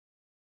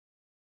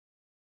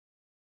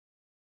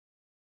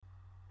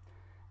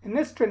In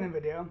this training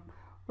video,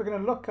 we're going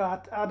to look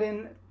at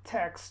adding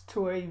text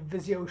to a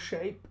Visio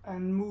shape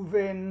and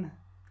moving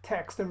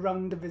text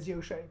around the Visio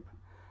shape.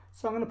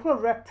 So I'm going to put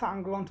a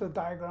rectangle onto the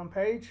diagram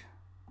page,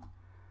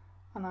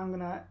 and I'm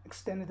going to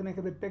extend it to make it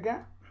a bit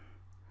bigger.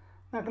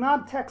 Now I can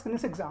add text in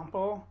this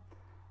example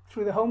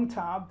through the Home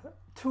tab,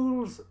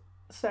 Tools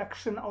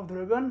section of the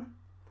ribbon,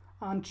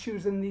 and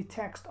choosing the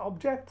text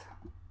object.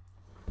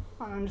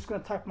 And I'm just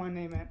going to type my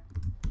name in.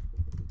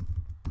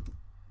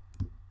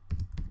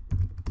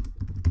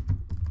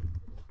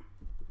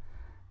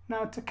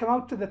 Now to come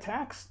out to the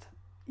text,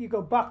 you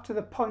go back to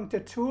the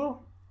pointer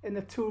tool in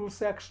the Tools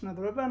section of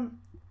the ribbon,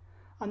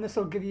 and this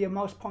will give you a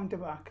mouse pointer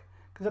back,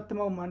 because at the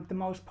moment the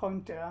mouse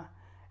pointer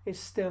is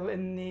still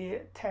in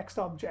the text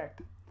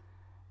object.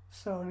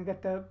 So I'm going to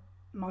get the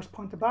mouse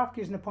pointer back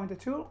using the pointer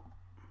tool,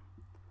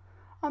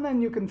 and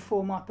then you can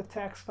format the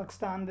text like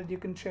standard. You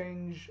can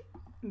change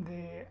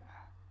the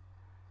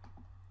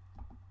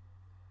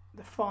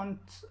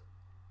font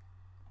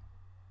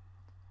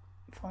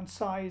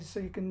size, so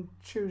you can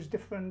choose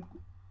different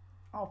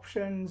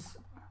options.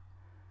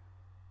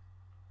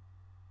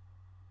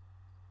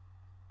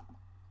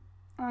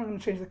 I'm going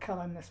to change the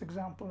color in this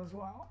example as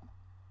well.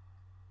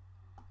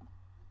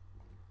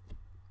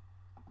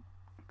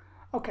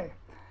 Okay,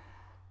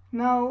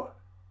 now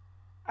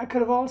I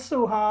could have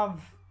also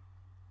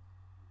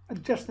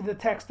adjusted the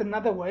text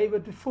another way,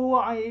 but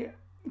before I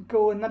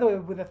go another way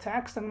with the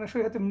text, I'm going to show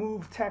you how to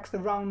move text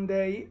around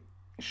a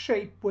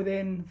shape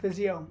within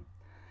Visio.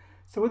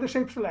 So with the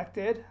shape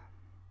selected,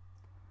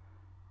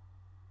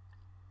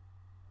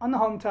 on the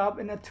Home tab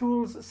in the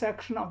Tools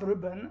section of the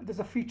ribbon, there's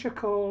a feature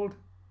called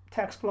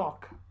Text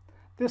Block.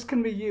 This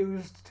can be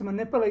used to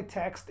manipulate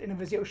text in a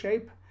Visio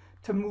shape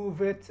to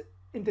move it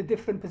into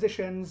different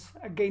positions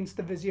against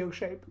the Visio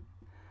shape.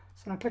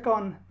 So I click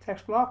on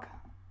Text Block,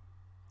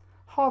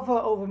 hover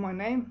over my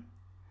name,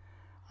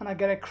 and I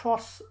get a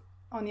cross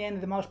on the end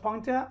of the mouse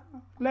pointer,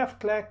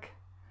 left click,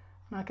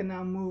 and I can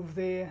now move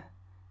the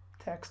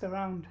text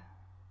around.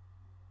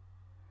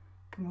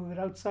 I can move it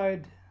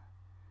outside,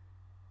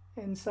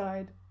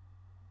 inside,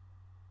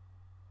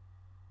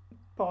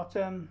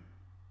 bottom,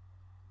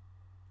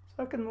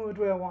 so I can move it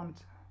where I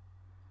want.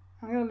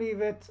 I'm going to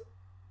leave it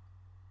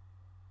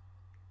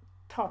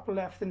top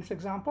left in this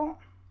example.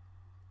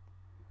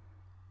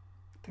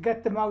 To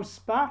get the mouse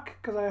back,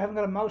 because I haven't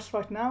got a mouse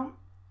right now,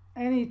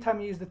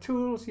 anytime you use the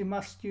tools, you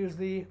must use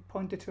the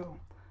pointer tool.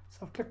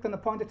 So I've clicked on the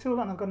pointer tool,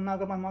 and I've now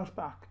got my mouse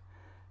back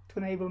to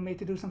enable me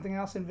to do something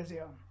else in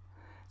Visio.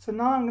 So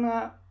now I'm going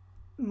to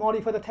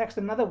modify the text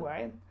another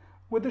way.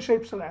 With the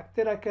shape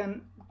selected, I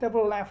can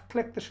double left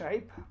click the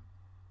shape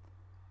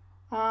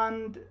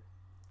and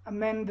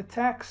amend the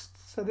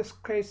text. So in this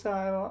case,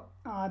 I'll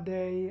add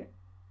a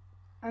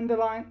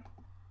underline,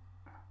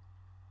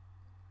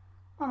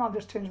 and I'll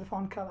just change the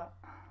font color.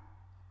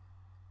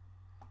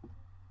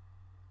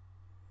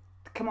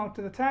 To come out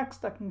to the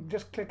text, I can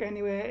just click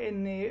anywhere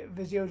in the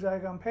Visio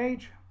diagram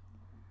page.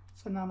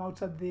 So now I'm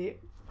outside the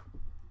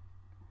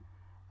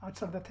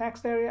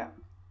text area.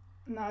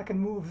 Now I can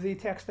move the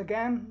text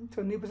again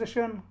to a new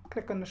position,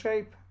 click on the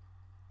shape,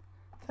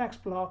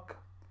 text block,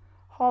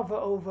 hover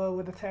over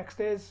where the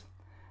text is.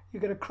 You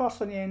get a cross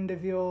on the end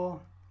of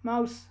your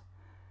mouse.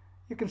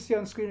 You can see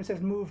on screen it says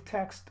move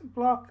text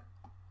block,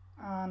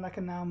 and I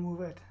can now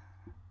move it.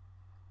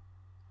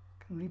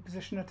 I can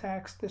reposition the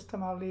text. This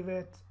time I'll leave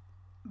it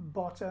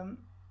bottom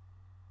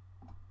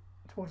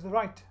towards the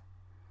right.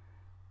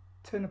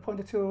 Turn the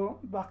pointer tool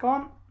back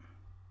on.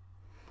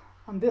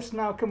 And this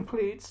now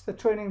completes the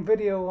training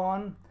video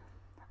on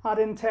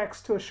adding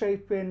text to a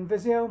shape in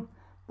Visio,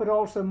 but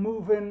also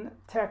moving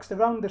text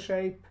around the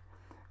shape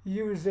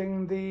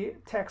using the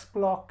text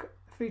block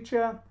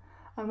feature.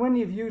 And when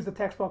you've used the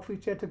text block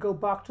feature, to go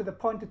back to the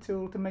pointer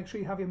tool to make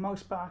sure you have your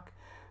mouse back,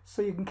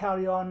 so you can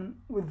carry on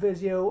with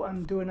Visio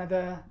and doing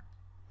other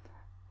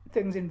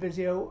things in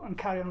Visio and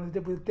carry on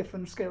with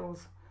different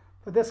skills.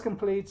 But this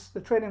completes the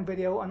training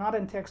video on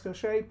adding text to a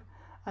shape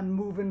and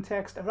moving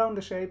text around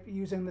the shape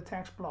using the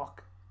text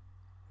block.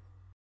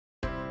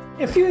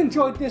 If you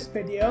enjoyed this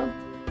video,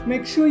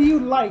 make sure you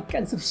like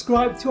and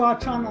subscribe to our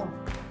channel.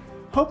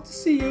 Hope to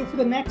see you for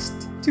the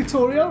next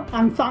tutorial,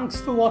 and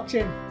thanks for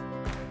watching.